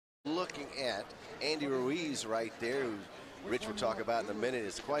Looking at Andy Ruiz right there, who Rich will talk about in a minute.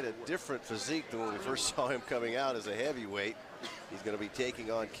 It's quite a different physique than when we first saw him coming out as a heavyweight. He's going to be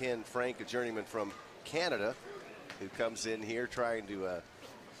taking on Ken Frank, a journeyman from Canada, who comes in here trying to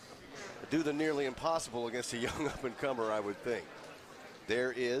do the nearly impossible against a young up-and-comer, I would think.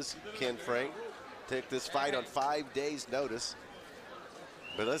 There is Ken Frank. Take this fight on 5 days' notice.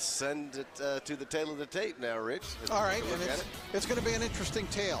 But let's send it to the tail of the tape now, Rich. All right, and it's going to be an interesting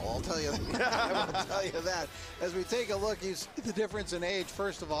tale, I'll tell you. I will tell you that. As we take a look, you see the difference in age,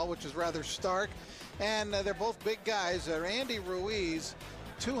 first of all, which is rather stark. And they're both big guys. Andy Ruiz,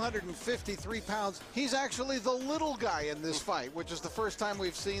 253 pounds. He's actually the little guy in this fight, which is the first time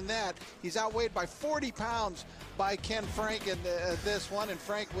we've seen that. He's outweighed by 40 pounds by Ken Frank in this one, and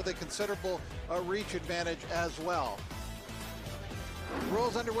Frank with a considerable reach advantage as well.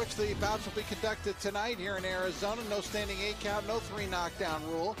 Rules under which the bouts will be conducted tonight here in Arizona. No standing 8 count, no 3 knockdown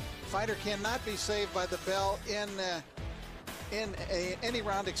rule. Fighter cannot be saved by the bell in any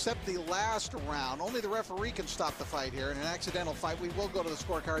round except the last round. Only the referee can stop the fight here. In an accidental fight, we will go to the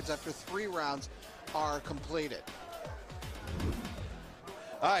scorecards after 3 rounds are completed.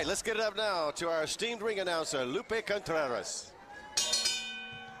 All right, let's get it up now to our esteemed ring announcer, Lupe Contreras.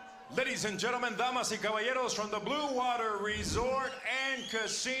 Ladies and gentlemen, damas y caballeros, from the Blue Water Resort and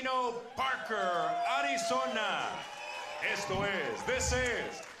Casino, Parker, Arizona. This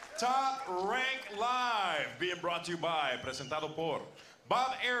is Top Rank Live, being brought to you by, presentado por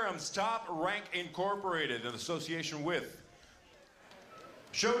Bob Arum's Top Rank Incorporated in association with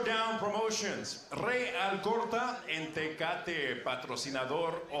Showdown Promotions, Rey Alcorta en Tecate,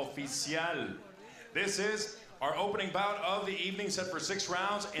 patrocinador oficial. This is our opening bout of the evening, set for 6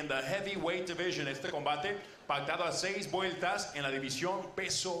 rounds in the heavyweight division. Este combate pactado a 6 vueltas en la división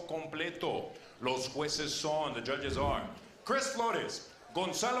peso completo. Los jueces son, the judges are Chris Flores,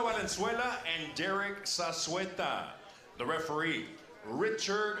 Gonzalo Valenzuela, and Derek Sazueta. The referee,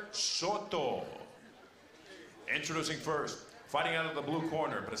 Richard Soto. Introducing first, fighting out of the blue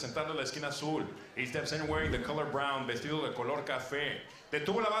corner, presentando la esquina azul. He steps in wearing the color brown, vestido de color café.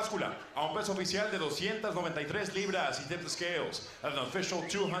 Detuvo la báscula a un peso oficial de 293 libras. He tipped the scales at an official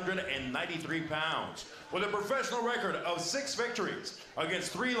 293 pounds. With a professional record of 6 victories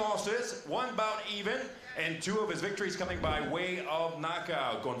against 3 losses, 1 bout even, and 2 of his victories coming by way of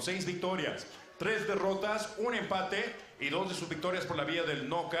knockout. Con 6 victorias, 3 derrotas, 1 empate, y 2 de sus victorias por la vía del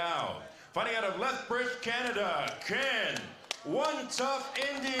knockout. Fighting out of Lethbridge, Canada, Ken, One Tough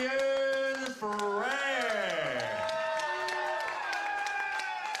Indian Frank.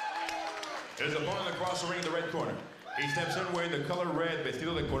 His opponent across the ring in the red corner. He steps in wearing the color red,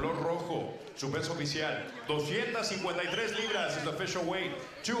 vestido de color rojo. Su peso oficial, 253 libras, his official weight,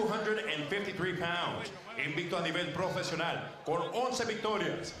 253 pounds. Invicto a nivel profesional, con 11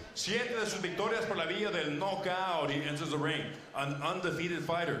 victorias. 7 de sus victorias por la vía del knockout. He enters the ring, an undefeated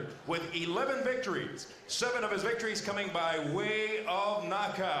fighter, with 11 victories. 7 of his victories coming by way of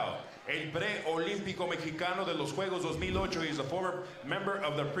knockout. El pre-olímpico mexicano de los Juegos 2008. He's a former member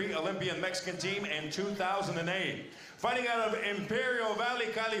of the pre-Olympian Mexican team in 2008. Fighting out of Imperial Valley,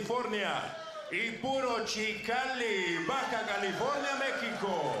 California, y Puro Chicali, Baja California,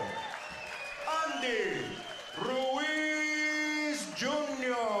 Mexico, Andyruizjr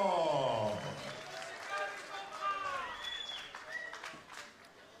Jr.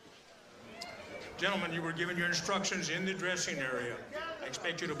 Gentlemen, you were given your instructions in the dressing area. I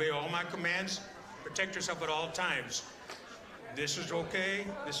expect you to obey all my commands. Protect yourself at all times. This is okay.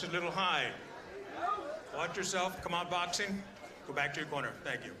 This is a little high. Watch yourself. Come out boxing. Go back to your corner.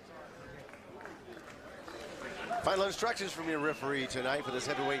 Thank you. Final instructions from your referee tonight for this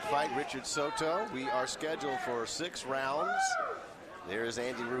heavyweight fight, Richard Soto. We are scheduled for 6 rounds. There's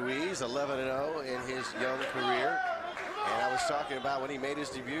Andy Ruiz, 11-0 in his young career. And I was talking about when he made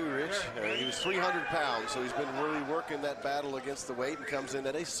his debut, Rich, he was 300 pounds, so he's been really working that battle against the weight and comes in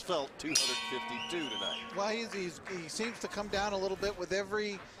at a svelte 252 tonight. Well, he seems to come down a little bit with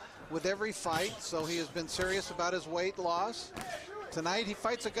every fight, so he has been serious about his weight loss. Tonight he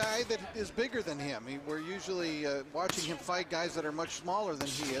fights a guy that is bigger than him. We're usually watching him fight guys that are much smaller than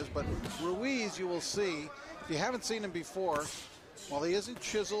he is, but Ruiz, you will see, if you haven't seen him before, while he isn't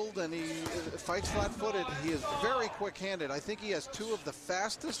chiseled and he fights flat-footed, he is very quick-handed. I think he has 2 of the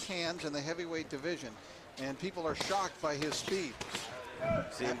fastest hands in the heavyweight division, and people are shocked by his speed.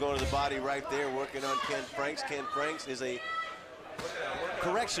 See him going to the body right there, working on Ken Franks. Ken Franks is a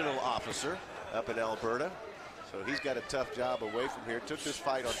correctional officer up in Alberta, so he's got a tough job away from here. Took this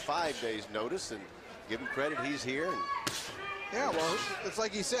fight on 5 days' notice, and give him credit, he's here. And yeah, well, it's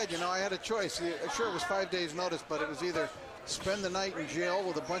like he said, you know, I had a choice. Sure, it was 5 days' notice, but it was either spend the night in jail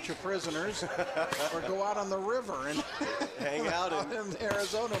with a bunch of prisoners or go out on the river and hang out in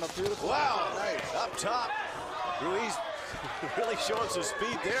Arizona on a beautiful night. Up top, Ruiz really showing some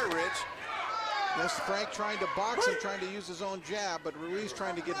speed there, Rich. Yes, Frank trying to box him, trying to use his own jab, but Ruiz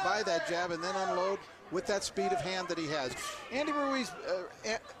trying to get by that jab and then unload with that speed of hand that he has. Andy Ruiz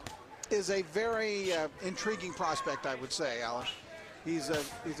is a very intriguing prospect, I would say, Alan. He's a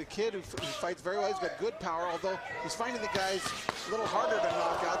kid who fights very well. He's got good power, although he's finding the guys a little harder to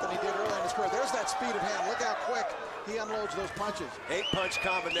knock out than he did early in his career. There's that speed of hand. Look how quick he unloads those punches. 8-punch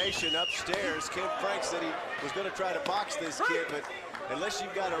combination upstairs. Ken Frank said he was going to try to box this kid, but unless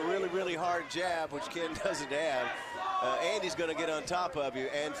you've got a really, really hard jab, which Ken doesn't have, Andy's going to get on top of you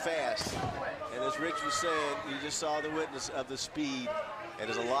and fast. And as Rich was saying, you just saw the witness of the speed. And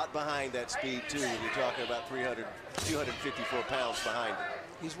there's a lot behind that speed, too, when you're talking about 254 pounds behind him.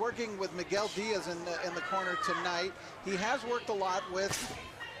 He's working with Miguel Diaz in the corner tonight. He has worked a lot with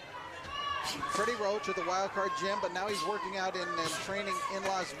Freddie Roach at the Wildcard Gym, but now he's working out in training in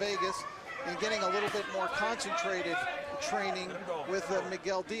Las Vegas and getting a little bit more concentrated training with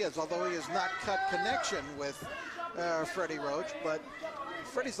Miguel Diaz, although he has not cut connection with Freddie Roach. But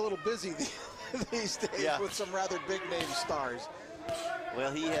Freddie's a little busy these days with some rather big-name stars.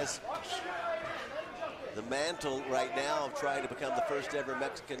 Well, he has the mantle right now of trying to become the first ever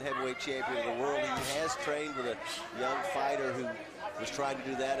Mexican heavyweight champion of the world. He has trained with a young fighter who was trying to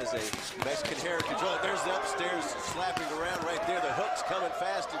do that as a Mexican heritage. Oh, there's the upstairs slapping around right there. The hook's coming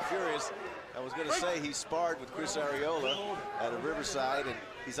fast and furious. I was going to say he sparred with Chris Arreola out of Riverside, and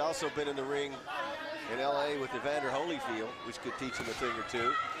he's also been in the ring in L.A. with Evander Holyfield, which could teach him a thing or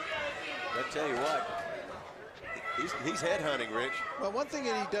two. I tell you what. He's headhunting, Rich. Well, one thing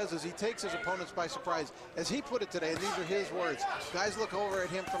that he does is he takes his opponents by surprise. As he put it today, and these are his words, guys look over at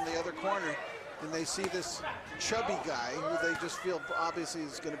him from the other corner and they see this chubby guy who they just feel obviously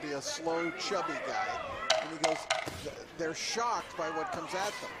is going to be a slow, chubby guy. And he goes, they're shocked by what comes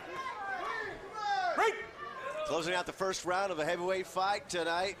at them. Right. Closing out the first round of a heavyweight fight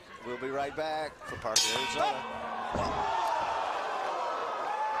tonight. We'll be right back for Parker, Arizona.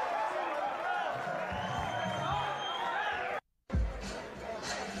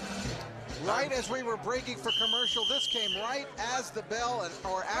 Right as we were breaking for commercial, this came right as the bell,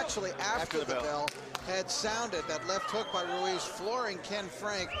 or actually after the bell had sounded. That left hook by Ruiz flooring Ken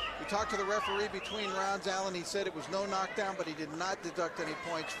Frank. We talked to the referee between rounds, Alan. He said it was no knockdown, but he did not deduct any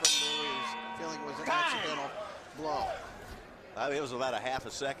points from Ruiz, feeling it was an accidental blow. I mean, it was about a half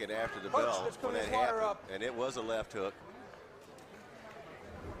a second after the bell when that happened, and it was a left hook.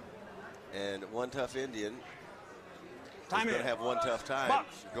 And One Tough Indian is going to have one tough time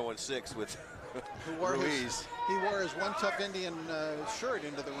going 6 with Ruiz. He wore his One Tough Indian shirt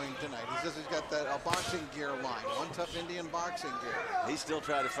into the ring tonight. He says he's got that boxing gear line, One Tough Indian boxing gear. He's still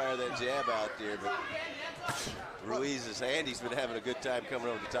trying to fire that jab out there, but Andy's been having a good time coming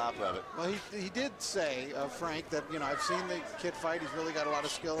over the top of it. Well, he did say, Frank, that, you know, I've seen the kid fight. He's really got a lot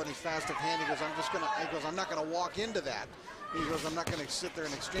of skill and he's fast of hand. He goes, I'm not going to walk into that. He goes, I'm not going to sit there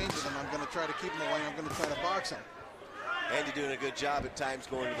and exchange with him. I'm going to try to keep him away. I'm going to try to box him. Andy doing a good job at times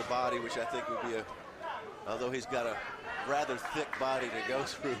going to the body, which I think would be although he's got a rather thick body to go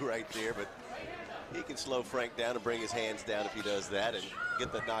through right there, but he can slow Frank down and bring his hands down if he does that and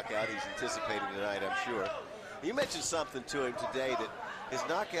get the knockout he's anticipating tonight, I'm sure. You mentioned something to him today that his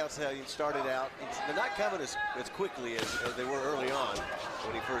knockouts, how he started out, they're not coming as quickly as they were early on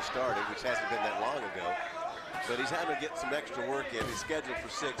when he first started, which hasn't been that long ago. But he's having to get some extra work in. He's scheduled for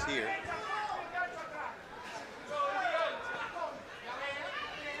 6 here.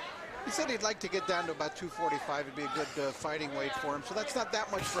 He said he'd like to get down to about 245. It'd be a good fighting weight for him. So that's not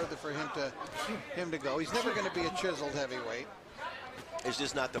that much further for him to go. He's never going to be a chiseled heavyweight. It's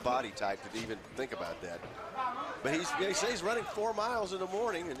just not the body type to even think about that. But he says he's running 4 miles in the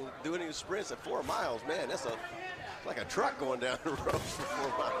morning and doing his sprints at 4 miles. Man, that's like a truck going down the road for 4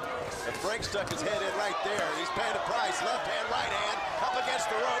 miles. And Frank stuck his head in right there, and he's paying the price. Left hand, right hand, up against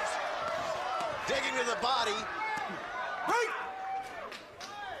the ropes, digging to the body. Right.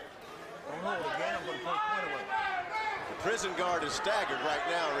 The prison guard is staggered right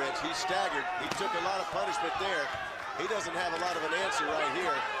now, Rich. He's staggered. He took a lot of punishment there. He doesn't have a lot of an answer right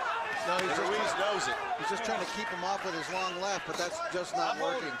here. No, Ruiz knows it. He's just trying to keep him off with his long left, but that's just not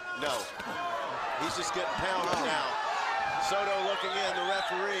working. No. He's just getting pounded now. Soto looking in, the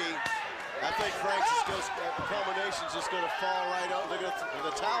referee. I think Frank's culmination's just going to fall right over.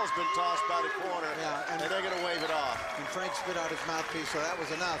 The towel's been tossed by the corner, and they're going to wave it off. And Frank spit out his mouthpiece, so that was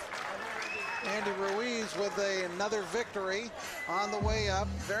enough. Andy Ruiz with another victory on the way up.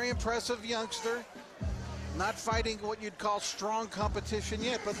 Very impressive youngster. not fighting what you'd call strong competition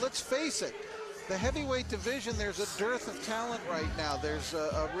yet. But let's face it, the heavyweight division, there's a dearth of talent right now. There's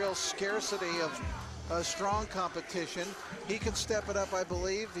a real scarcity of strong competition. He can step it up, I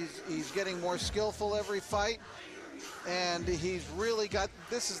believe. He's getting more skillful every fight. And he's really got,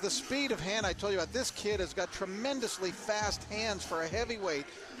 this is the speed of hand I told you about. This kid has got tremendously fast hands for a heavyweight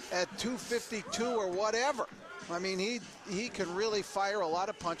at 252 or whatever. I mean, he can really fire a lot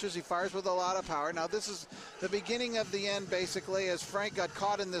of punches. He fires with a lot of power. Now, this is the beginning of the end, basically, as Frank got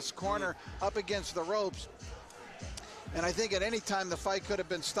caught in this corner up against the ropes. And I think at any time the fight could have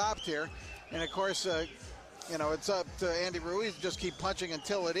been stopped here. And, of course, you know, it's up to Andy Ruiz to just keep punching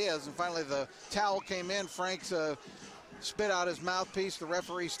until it is. And finally, the towel came in. Frank's spit out his mouthpiece. The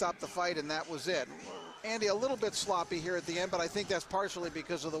referee stopped the fight, and that was it. Andy, a little bit sloppy here at the end, but I think that's partially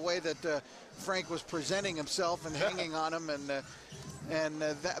because of the way that Frank was presenting himself and hanging on him, and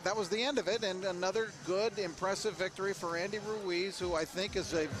that was the end of it. And another good, impressive victory for Andy Ruiz, who I think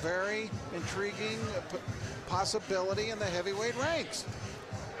is a very intriguing possibility in the heavyweight ranks.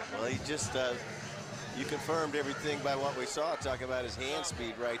 Well, he just, you confirmed everything by what we saw, talking about his hand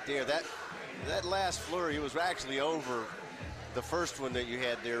speed right there. That last flurry was actually over the first one that you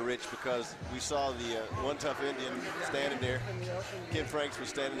had there, Rich, because we saw the One Tough Indian standing there. Ken Franks was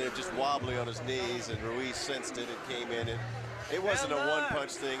standing there just wobbly on his knees, and Ruiz sensed it and came in. And it wasn't a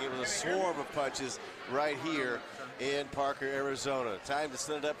one-punch thing. It was a swarm of punches right here in Parker, Arizona. Time to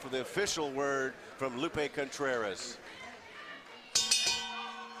send it up for the official word from Lupe Contreras.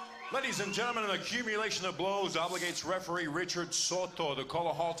 Ladies and gentlemen, an accumulation of blows obligates referee Richard Soto to call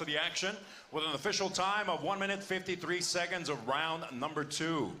a halt to the action with an official time of 1 minute 53 seconds of round number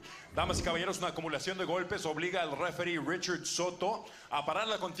 2. Damas y caballeros, una acumulación de golpes obliga al referee Richard Soto a parar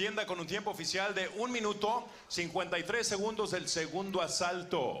la contienda con un tiempo oficial de 1 minuto 53 segundos del segundo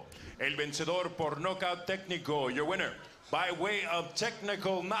asalto. El vencedor por knockout técnico, your winner by way of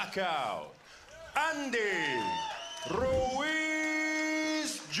technical knockout, Andyruizjr.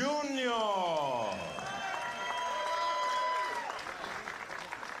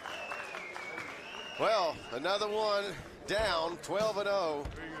 Well, another one down, 12-0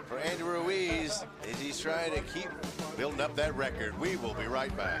 for Andy Ruiz as he's trying to keep building up that record. We will be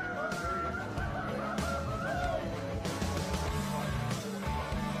right back.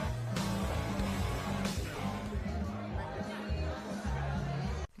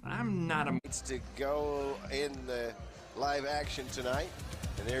 I'm not a... To go in the live action tonight.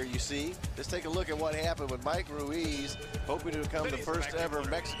 And there you see. Let's take a look at what happened with Mike Ruiz, hoping to become the first ever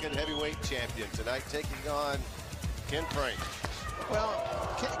Mexican heavyweight champion tonight, taking on Ken Frank. Well,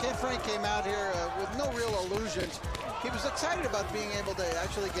 Ken Frank came out here with no real illusions. He was excited about being able to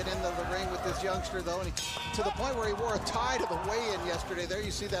actually get into the ring with this youngster, though, and to the point where he wore a tie to the weigh-in yesterday. There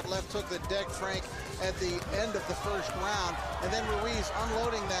you see that left hook that decked Frank at the end of the first round, and then Ruiz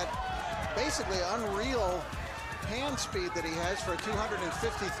unloading that basically unreal hand speed that he has for a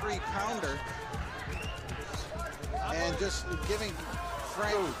 253-pounder, and just giving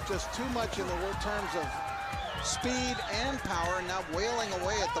Frank just too much in the terms of speed and power, and now wailing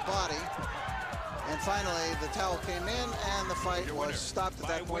away at the body. And finally, the towel came in, and the fight was stopped at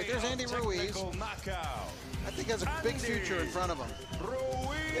that point. There's Andy Ruiz. I think has a big future in front of him.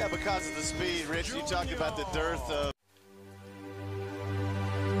 Yeah, because of the speed, Rich. You talked about the dearth of